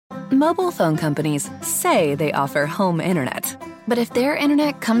Mobile phone companies say they offer home internet. But if their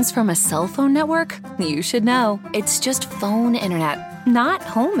internet comes from a cell phone network, you should know. It's just phone internet, not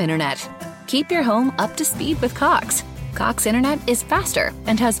home internet. Keep your home up to speed with Cox. Cox internet is faster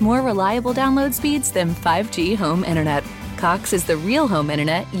and has more reliable download speeds than 5G home internet. Cox is the real home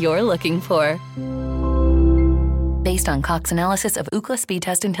internet you're looking for. Based on Cox analysis of Ookla speed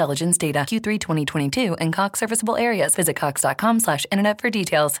test intelligence data Q3 2022 and Cox serviceable areas, visit cox.com/internet for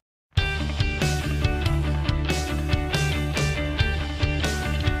details.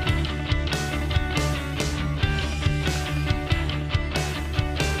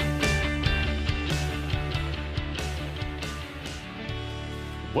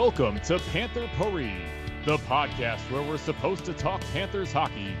 Welcome to Panther Puri, the podcast where we're supposed to talk Panthers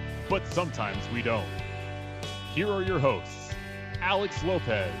hockey, but sometimes we don't. Here are your hosts, Alex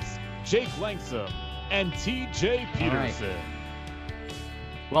Lopez, Jake Langsom, and TJ Peterson. Right.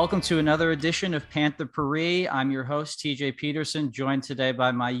 Welcome to another edition of Panther Puri. I'm your host, TJ Peterson, joined today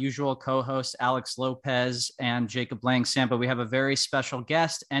by my usual co-hosts, Alex Lopez and Jacob Langsom. But we have a very special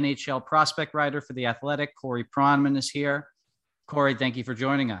guest, NHL prospect writer for The Athletic, Corey Pronman is here. Corey, thank you for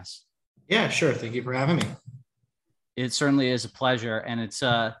joining us. Yeah, sure. Thank you for having me. It certainly is a pleasure. And it's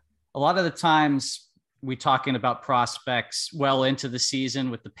a lot of the times we talking about prospects well into the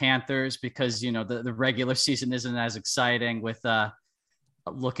season with the Panthers because, you know, the regular season isn't as exciting with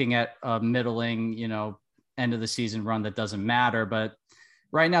looking at a middling, you know, end of the season run that doesn't matter. But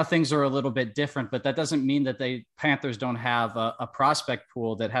right now things are a little bit different, but that doesn't mean that Panthers don't have a prospect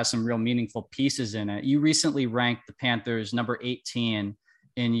pool that has some real meaningful pieces in it. You recently ranked the Panthers number 18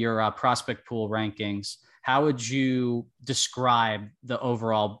 in your prospect pool rankings. How would you describe the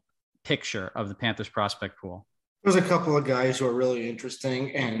overall picture of the Panthers prospect pool? There's a couple of guys who are really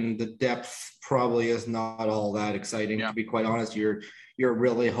interesting, and the depth probably is not all that exciting. Yeah. To be quite honest, you're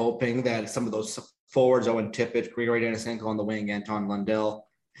really hoping that some of those forwards, Owen Tippett, Grigori Denisenko on the wing, Anton Lundell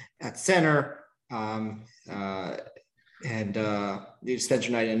at center, and the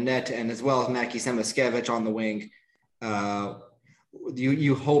extension knight in net, and as well as Mackie Samoskevich on the wing.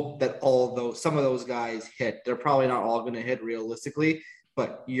 You hope that some of those guys hit. They're probably not all going to hit realistically,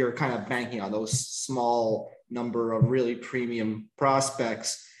 but you're kind of banking on those small number of really premium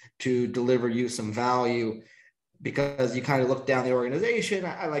prospects to deliver you some value. Because you kind of look down the organization.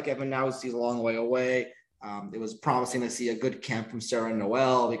 I like Evan Nowes. He's a long way away. It was promising to see a good camp from Sarah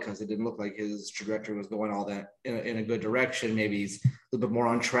Noel because it didn't look like his trajectory was going all that in a good direction. Maybe he's a little bit more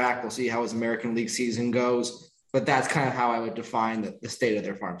on track. We'll see how his American League season goes. But that's kind of how I would define the state of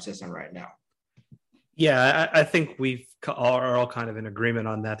their farm system right now. Yeah, I think we are all kind of in agreement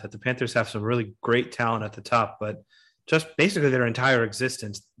on that the Panthers have some really great talent at the top, but just basically their entire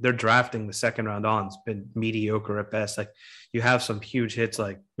existence, they're drafting the second round on. It's been mediocre at best. Like you have some huge hits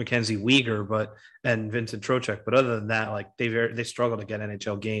like Mackenzie Weegar, and Vincent Trocheck, but other than that, like they struggle to get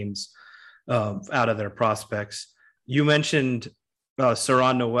NHL games out of their prospects. You mentioned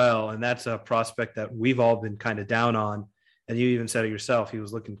Saron Noel, and that's a prospect that we've all been kind of down on. And you even said it yourself; he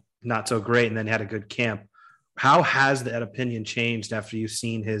was looking not so great, and then had a good camp. How has that opinion changed after you've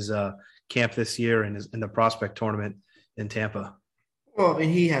seen his camp this year and in the prospect tournament in Tampa? Well, I mean,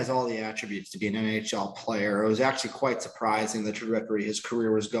 he has all the attributes to be an NHL player. It was actually quite surprising the trajectory his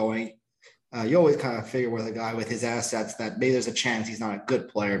career was going. You always kind of figure with a guy with his assets that maybe there's a chance he's not a good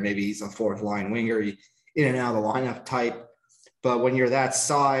player. Maybe he's a fourth line winger, in and out of the lineup type. But when you're that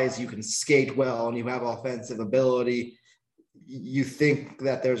size, you can skate well and you have offensive ability. You think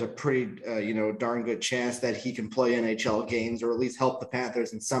that there's a pretty, darn good chance that he can play NHL games or at least help the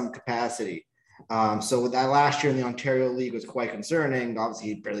Panthers in some capacity. So with that last year in the Ontario League was quite concerning. Obviously,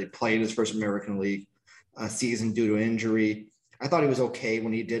 he barely played his first American League season due to injury. I thought he was okay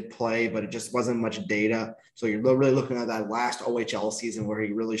when he did play, but it just wasn't much data. So you're really looking at that last OHL season where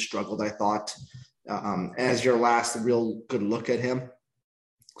he really struggled, I thought, as your last real good look at him.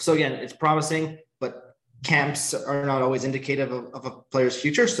 So again, it's promising, but camps are not always indicative of a player's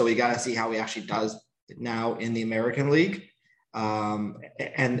future. So we got to see how he actually does now in the American League. And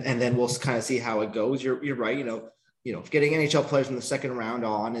then we'll kind of see how it goes. You're right. Getting NHL players in the second round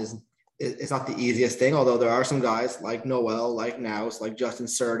on is not the easiest thing. Although there are some guys like Noel, like Nowes, like Justin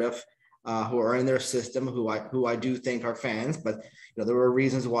Sertif, who are in their system, who I do think are fans. But there were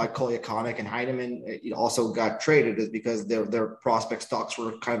reasons why Kolyakonic and Heineman also got traded, is because their prospect stocks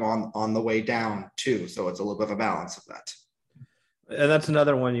were kind of on the way down too. So it's a little bit of a balance of that. And that's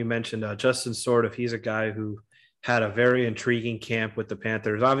another one you mentioned, Justin Sertif. He's a guy who had a very intriguing camp with the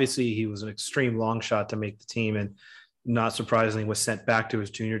Panthers. Obviously, he was an extreme long shot to make the team, and not surprisingly was sent back to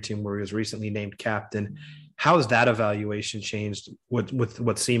his junior team where he was recently named captain. How has that evaluation changed with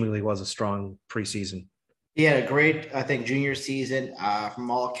what seemingly was a strong preseason? He had a great, I think, junior season.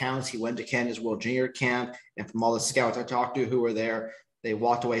 From all accounts, he went to Canada's World Junior Camp, and from all the scouts I talked to who were there, they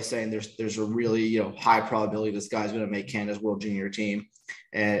walked away saying there's a really high probability this guy's going to make Canada's World Junior team.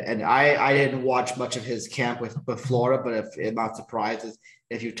 And I didn't watch much of his camp with Florida, but if I'm not surprised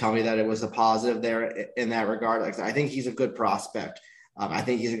if you tell me that it was a positive there in that regard. Like, I think he's a good prospect. I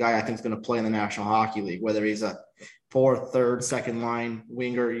think he's a guy I think is going to play in the National Hockey League, whether he's a fourth, third, second line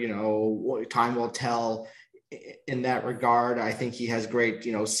winger. Time will tell. In that regard, I think he has great,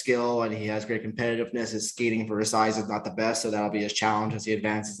 skill, and he has great competitiveness. His skating for his size is not the best, so that'll be his challenge as he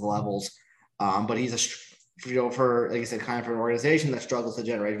advances the levels. But he's for like I said, kind of for an organization that struggles to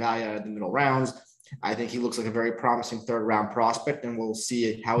generate value out of the middle rounds. I think he looks like a very promising third-round prospect, and we'll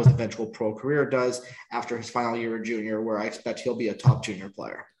see how his eventual pro career does after his final year of junior, where I expect he'll be a top junior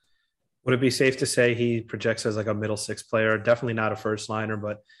player. Would it be safe to say he projects as like a middle six player? Definitely not a first liner,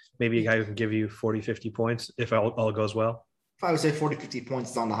 but maybe a guy who can give you 40, 50 points if all goes well? If I would say 40, 50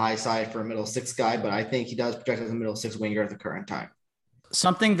 points is on the high side for a middle six guy, but I think he does project as a middle six winger at the current time.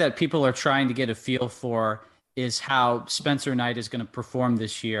 Something that people are trying to get a feel for is how Spencer Knight is going to perform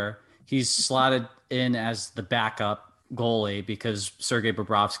this year. He's slotted in as the backup goalie because Sergei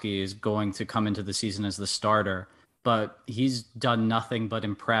Bobrovsky is going to come into the season as the starter, but he's done nothing but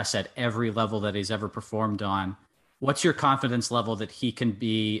impress at every level that he's ever performed on. What's your confidence level that he can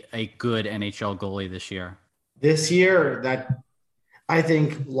be a good NHL goalie this year? This year, that I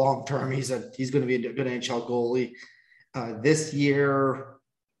think long term, he's going to be a good NHL goalie. This year,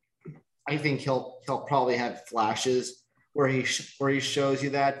 I think he'll probably have flashes where he shows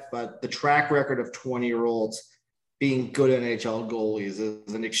you that, but the track record of 20-year-olds being good NHL goalies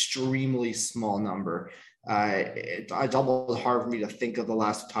is an extremely small number. It's almost hard for me to think of the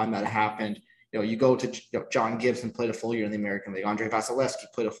last time that happened. You go to John Gibson played a full year in the American League. Andrei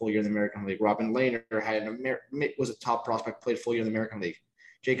Vasilevsky played a full year in the American League. Robin Lehner was a top prospect, played a full year in the American League.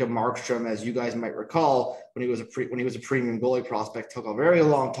 Jacob Markstrom, as you guys might recall, when he was a premium goalie prospect, took a very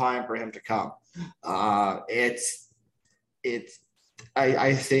long time for him to come.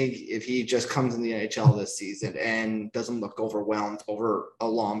 I think if he just comes in the NHL this season and doesn't look overwhelmed over a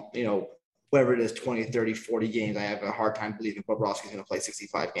long, whatever it is, 20, 30, 40 games, I have a hard time believing Bobrovsky is going to play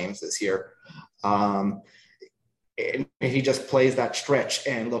 65 games this year. And if he just plays that stretch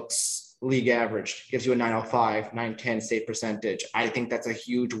and looks league average, gives you a 905, 910 save percentage, I think that's a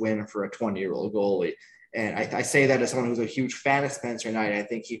huge win for a 20-year-old goalie. And I say that as someone who's a huge fan of Spencer Knight. I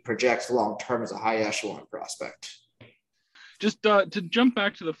think he projects long-term as a high echelon prospect. Just to jump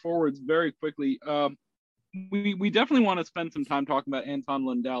back to the forwards very quickly, we definitely want to spend some time talking about Anton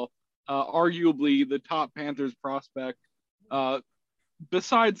Lundell. Arguably the top Panthers prospect,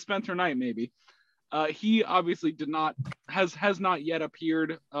 besides Spencer Knight, maybe. He obviously has not yet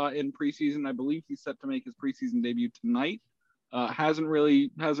appeared in preseason. I believe he's set to make his preseason debut tonight.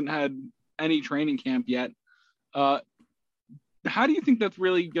 Hasn't had any training camp yet. How do you think that's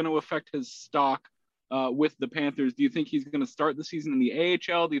really going to affect his stock with the Panthers? Do you think he's going to start the season in the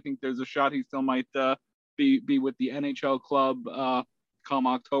AHL? Do you think there's a shot he still might be with the NHL club come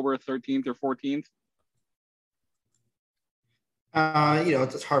October 13th or 14th?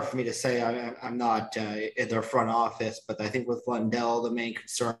 It's hard for me to say. I'm not in their front office, but I think with Lundell, the main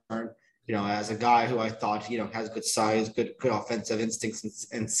concern, as a guy who I thought, has good size, good offensive instincts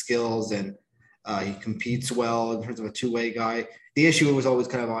and skills, and he competes well in terms of a two-way guy. The issue was always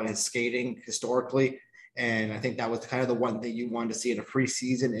kind of on his skating historically. And I think that was kind of the one thing you wanted to see in a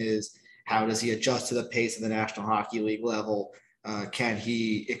preseason is how does he adjust to the pace of the National Hockey League level? Can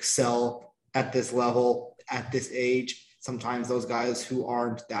he excel at this level, at this age? Sometimes those guys who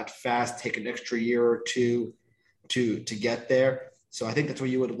aren't that fast take an extra year or two to get there. So I think that's what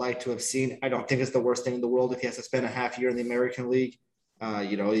you would like to have seen. I don't think it's the worst thing in the world if he has to spend a half year in the American League.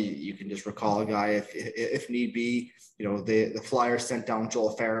 You can just recall a guy if need be. The Flyers sent down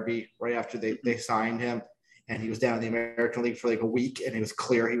Joel Farabee right after they signed him, and he was down in the American League for like a week, and it was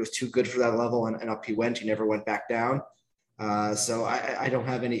clear he was too good for that level, and up he went. He never went back down. So I don't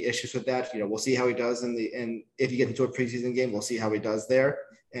have any issues with that. We'll see how he does and if he gets into a preseason game, we'll see how he does there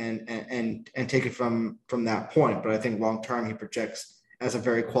and take it from that point. But I think long term he projects as a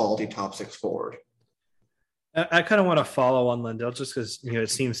very quality top six forward. I kind of want to follow on Lundell just because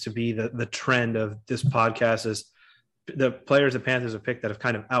it seems to be the trend of this podcast is the players the Panthers have picked that have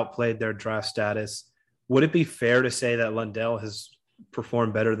kind of outplayed their draft status. Would it be fair to say that Lundell has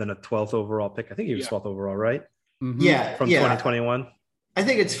performed better than a 12th overall pick? I think he was 12th overall, right? Mm-hmm. Yeah. From 2021. I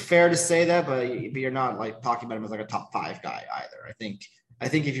think it's fair to say that, but you're not like talking about him as like a top 5 guy either. I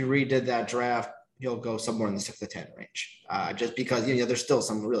think if you redid that draft, he'll go somewhere in the 6 to 10 range. Just because there's still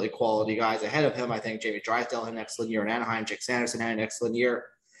some really quality guys ahead of him. I think Jamie Drysdale had an excellent year in Anaheim. Jake Sanderson had an excellent year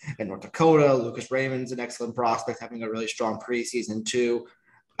in North Dakota. Lucas Raymond's an excellent prospect, having a really strong preseason too.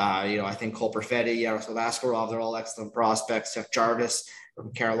 I think Cole Perfetti, Yaroslav Askarov, they're all excellent prospects. Jeff Jarvis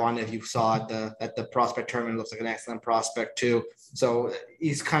from Carolina, if you saw at the prospect tournament, looks like an excellent prospect too. So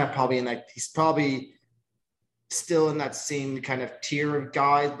he's kind of probably he's probably still in that same kind of tier of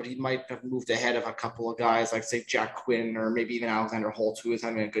guys, but he might have moved ahead of a couple of guys like, say, Jack Quinn or maybe even Alexander Holtz, who is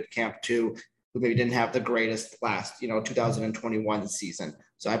having a good camp too, who maybe didn't have the greatest last 2021 season.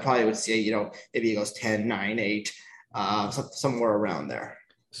 So I probably would say maybe he goes 10, 9, 8, somewhere around there.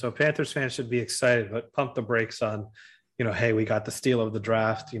 So Panthers fans should be excited, but pump the brakes on hey, we got the steal of the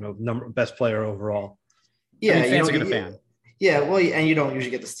draft, best player overall. Yeah, fans are going to fan. Yeah, well, and you don't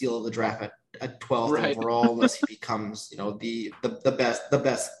usually get the steal of the draft at 12th overall unless he becomes, the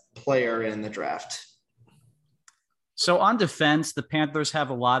best player in the draft. So on defense, the Panthers have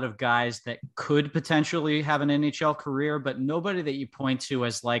a lot of guys that could potentially have an NHL career, but nobody that you point to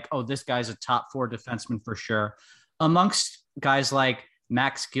as like, oh, this guy's a top 4 defenseman for sure. Amongst guys like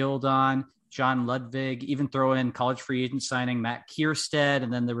Max Gildon, John Ludwig, even throw in college free agent signing Matt Kierstead,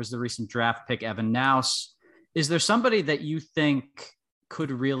 and then there was the recent draft pick, Evan Naus. Is there somebody that you think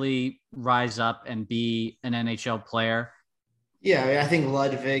could really rise up and be an NHL player? Yeah, I think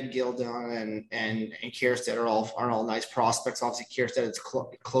Ludwig, Gildon, and Kierstead are all nice prospects. Obviously, Kierstead is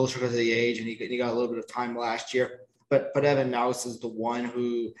closer because of the age, and he got a little bit of time last year. But Evan Naus is the one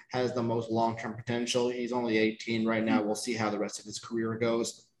who has the most long-term potential. He's only 18 right now. We'll see how the rest of his career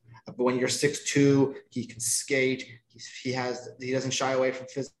goes. But when you're 6'2", he can skate. He doesn't shy away from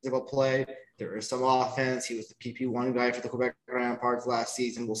physical play. There is some offense. He was the PP1 guy for the Quebec Ramparts last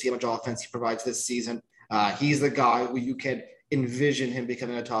season. We'll see how much offense he provides this season. He's the guy who you can envision him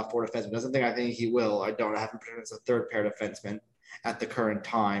becoming a top 4 defenseman. I think he will. I haven't put him as a third pair defenseman at the current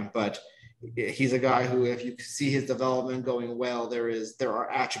time, but he's a guy who, if you see his development going well, there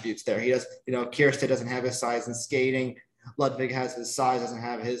are attributes there. He does, Kierstead doesn't have his size in skating. Ludwig has his size, doesn't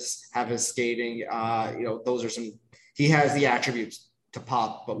have his skating. Those are he has the attributes to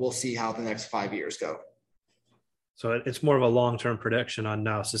pop, but we'll see how the next 5 years go. So it's more of a long-term prediction on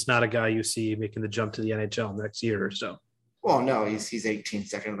Naus. It's not a guy you see making the jump to the NHL next year or so. Well, no, he's 18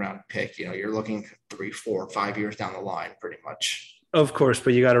 second round pick. You're looking 3, 4, 5 years down the line, pretty much. Of course,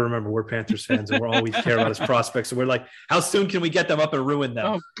 but you got to remember we're Panthers fans and we're always care about his prospects. So we're like, how soon can we get them up and ruin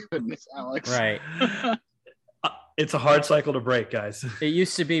them? Oh goodness, Alex! Right. It's a hard cycle to break, guys. It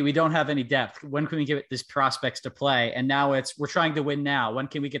used to be we don't have any depth. When can we get these prospects to play? And now we're trying to win now. When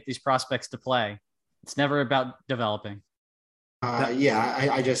can we get these prospects to play? It's never about developing. With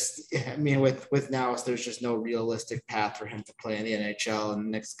Naus, there's just no realistic path for him to play in the NHL in the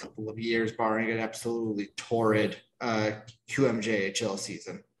next couple of years, barring an absolutely torrid QMJHL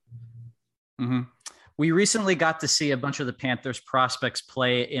season. Mm-hmm. We recently got to see a bunch of the Panthers prospects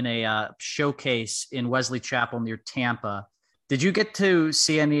play in a showcase in Wesley Chapel near Tampa. Did you get to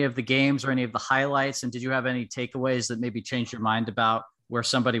see any of the games or any of the highlights? And did you have any takeaways that maybe changed your mind about where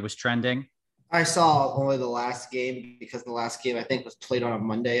somebody was trending? I saw only the last game because the last game I think was played on a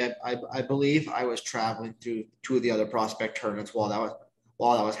Monday. I believe I was traveling through 2 of the other prospect tournaments while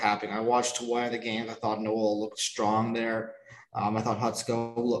that was happening. I watched one of the games. I thought Noel looked strong there. I thought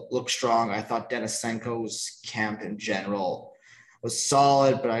Hutsko looked strong. I thought Denisenko's camp in general was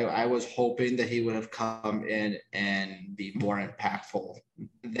solid, but I was hoping that he would have come in and be more impactful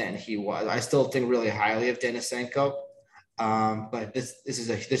than he was. I still think really highly of Denisenko. But this is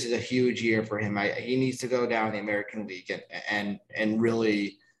a huge year for him. He needs to go down the American League and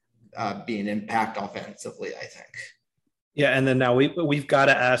really be an impact offensively, I think. Yeah, and then now we've got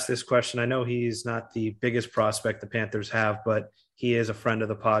to ask this question. I know he's not the biggest prospect the Panthers have, but he is a friend of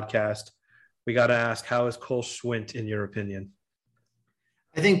the podcast. We got to ask, how is Cole Schwindt in your opinion?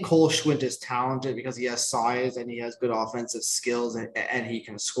 I think Cole Schwindt is talented because he has size and he has good offensive skills and he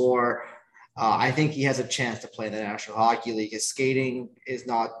can score. I think he has a chance to play in the National Hockey League. His skating is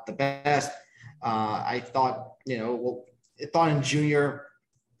not the best. I thought in junior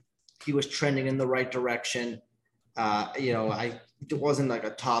he was trending in the right direction. It wasn't like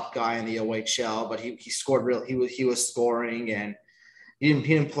a top guy in the OHL, but he scored he was scoring, and he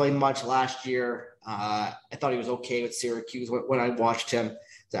didn't play much last year. I thought he was okay with Syracuse when I watched him.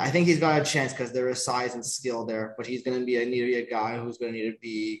 So I think he's got a chance because there is size and skill there, but he's going to need to be a guy who's going to need to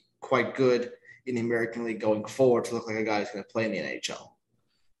be quite good in the American League going forward to look like a guy who's going to play in the NHL.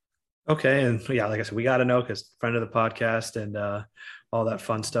 Okay. And yeah, like I said, we got to know because friend of the podcast and all that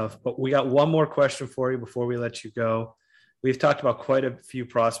fun stuff. But we got one more question for you before we let you go. We've talked about quite a few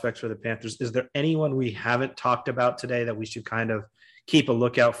prospects for the Panthers. Is there anyone we haven't talked about today that we should kind of keep a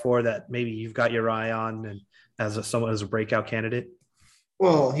lookout for that maybe you've got your eye on and someone as a breakout candidate?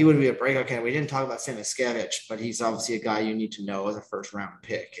 Well, he wouldn't be a breakout candidate. We didn't talk about Samoskevich, but he's obviously a guy you need to know as a first-round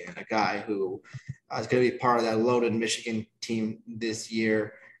pick and a guy who is going to be part of that loaded Michigan team this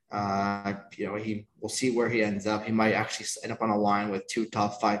year. We'll see where he ends up. He might actually end up on a line with 2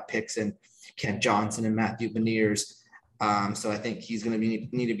 top 5 picks in Kent Johnson and Matthew Beniers. So I think he's going to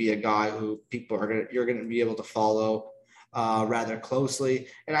need to be a guy who you're going to be able to follow rather closely.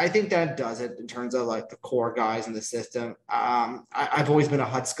 And I think that does it in terms of like the core guys in the system. I've always been a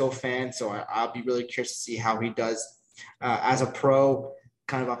Hutsko fan, so I'll be really curious to see how he does as a pro,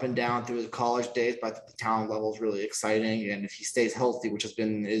 kind of up and down through his college days, but the talent level is really exciting. And if he stays healthy, which has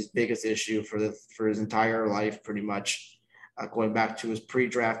been his biggest issue for his entire life, pretty much going back to his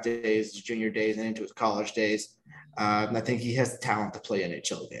pre-draft days, his junior days, and into his college days, I think he has the talent to play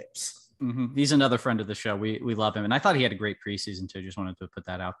NHL games. Mm-hmm. He's another friend of the show. We love him. And I thought he had a great preseason too. Just wanted to put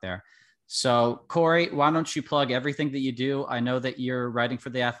that out there. So Corey, why don't you plug everything that you do? I know that you're writing for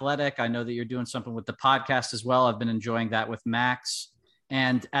The Athletic. I know that you're doing something with the podcast as well. I've been enjoying that with Max.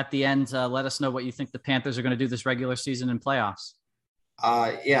 And at the end, let us know what you think the Panthers are going to do this regular season and playoffs.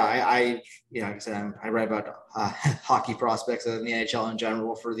 Like I said, I write about hockey prospects in the NHL in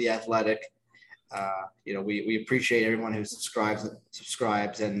general for The Athletic. We appreciate everyone who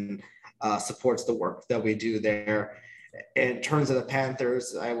subscribes and supports the work that we do there. In terms of the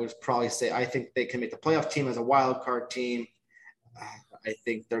Panthers, I would probably say I think they can make the playoff team as a wild card team. I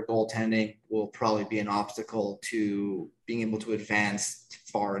think their goaltending will probably be an obstacle to being able to advance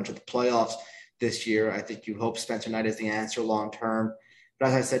far into the playoffs this year. I think you hope Spencer Knight is the answer long term. But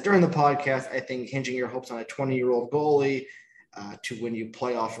as I said during the podcast, I think hinging your hopes on a 20-year-old goalie to win you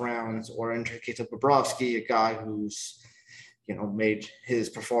playoff rounds, or in the case of Bobrovsky, a guy who's made his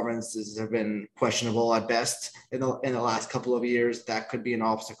performances have been questionable at best in the last couple of years, that could be an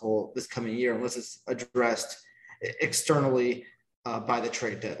obstacle this coming year unless it's addressed externally by the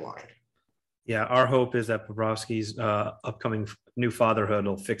trade deadline. Yeah, our hope is that Bobrovsky's upcoming new fatherhood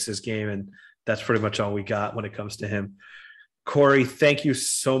will fix his game, and that's pretty much all we got when it comes to him. Corey, thank you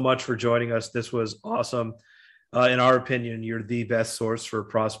so much for joining us. This was awesome. In our opinion, you're the best source for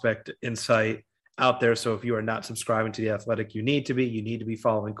prospect insight out there. So if you are not subscribing to The Athletic, you need to be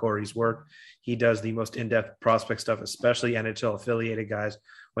following Corey's work. He does the most in-depth prospect stuff, especially NHL affiliated guys.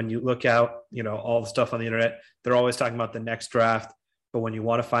 When you look out, all the stuff on the internet, they're always talking about the next draft. But when you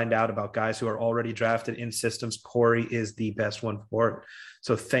want to find out about guys who are already drafted in systems, Corey is the best one for it.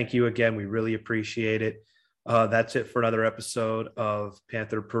 So thank you again. We really appreciate it. That's it for another episode of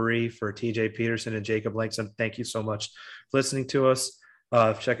Panther Paris. For TJ Peterson and Jacob Langston, thank you so much for listening to us.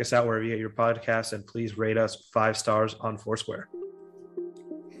 Check us out wherever you get your podcasts, and please rate us 5 stars on Foursquare.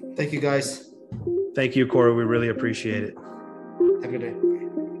 Thank you, guys. Thank you, Corey. We really appreciate it. Have a good day.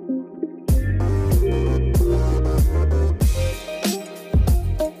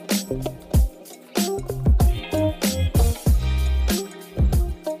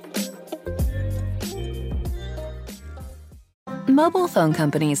 Mobile phone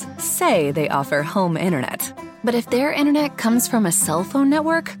companies say they offer home internet. But if their internet comes from a cell phone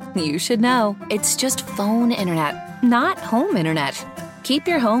network, you should know. It's just phone internet, not home internet. Keep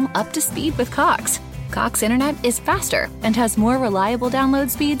your home up to speed with Cox. Cox internet is faster and has more reliable download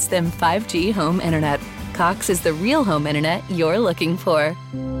speeds than 5G home internet. Cox is the real home internet you're looking for.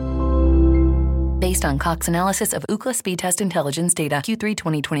 Based on Cox analysis of Ookla speed test intelligence data Q3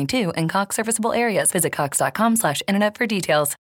 2022 and Cox serviceable areas, visit cox.com/internet for details.